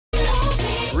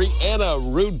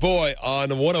Rihanna, Rude Boy on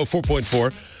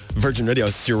 104.4 Virgin Radio.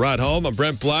 It's your ride home. I'm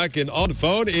Brent Black, and on the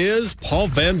phone is Paul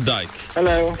Van Dyke.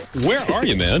 Hello. Where are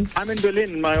you, man? I'm in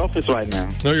Berlin in my office right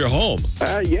now. No, you're home.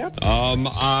 Yeah.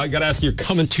 I got to ask you, you're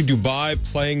coming to Dubai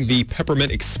playing the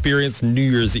Peppermint Experience New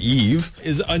Year's Eve.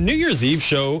 Is a New Year's Eve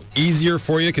show easier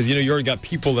for you? Because, you already got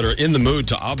people that are in the mood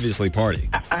to obviously party.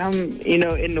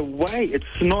 In a way,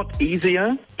 it's not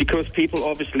easier because people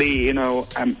obviously,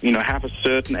 have a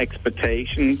certain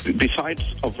expectation.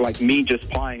 Besides of like me just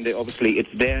playing, it's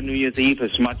their New Year's Eve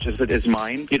as much as it is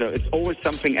mine. It's always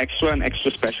something extra and extra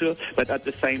special, but at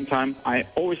the same time, I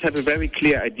always have a very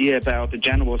clear idea about the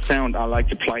general sound I like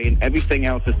to play, and everything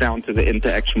else is down to the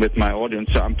interaction with my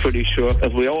audience. So I'm pretty sure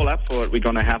if we're all up for it, we're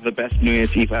going to have the best New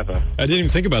Year's Eve ever. I didn't even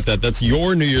think about that. That's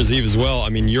your New Year's Eve as well. I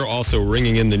mean, you're also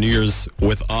ringing in the New Year's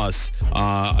with us.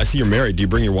 I see you're married. Do you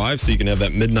bring your wife so you can have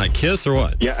that midnight kiss or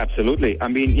what? Yeah, absolutely. I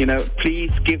mean,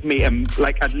 please give me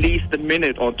at least a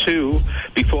minute or two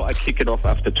before I kick it off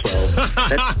after 12.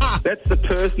 That's the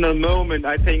personal moment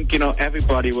I think,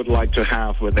 everybody would like to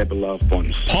have with their beloved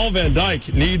ones. Paul Van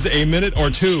Dyke needs a minute or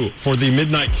two for the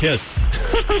midnight kiss.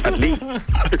 At least.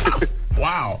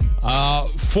 Wow.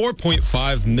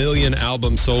 4.5 million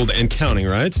albums sold and counting,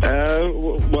 right?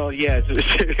 Well, yeah,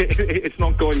 it's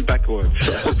not going backwards.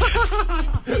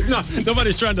 No,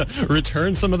 nobody's trying to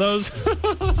return some of those?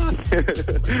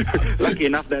 Lucky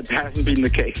enough, that hasn't been the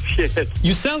case yet.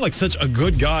 You sound like such a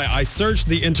good guy. I searched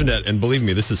the internet, and believe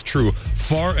me, this is true,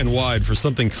 far and wide for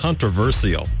something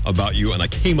controversial about you, and I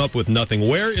came up with nothing.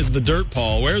 Where is the dirt,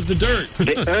 Paul? Where's the dirt?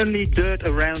 The only dirt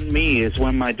around me is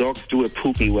when my dogs do a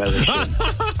poopy relish.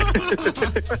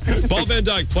 Paul Van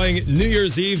Dyke playing New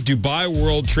Year's Eve, Dubai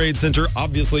World Trade Center,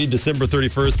 obviously December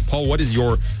 31st. Paul, what is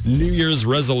your New Year's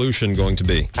resolution going to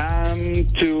be?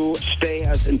 To stay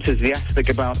as enthusiastic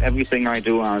about everything I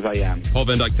do as I am. Paul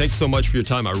Van Dyke, thanks so much for your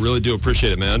time. I really do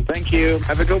appreciate it, man. Thank you.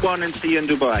 Have a good one and see you in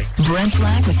Dubai. Brent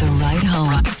Black with the ride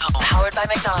home. Powered by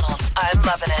McDonald's. I'm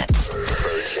loving it.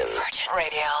 Virgin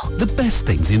Radio. The best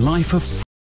things in life are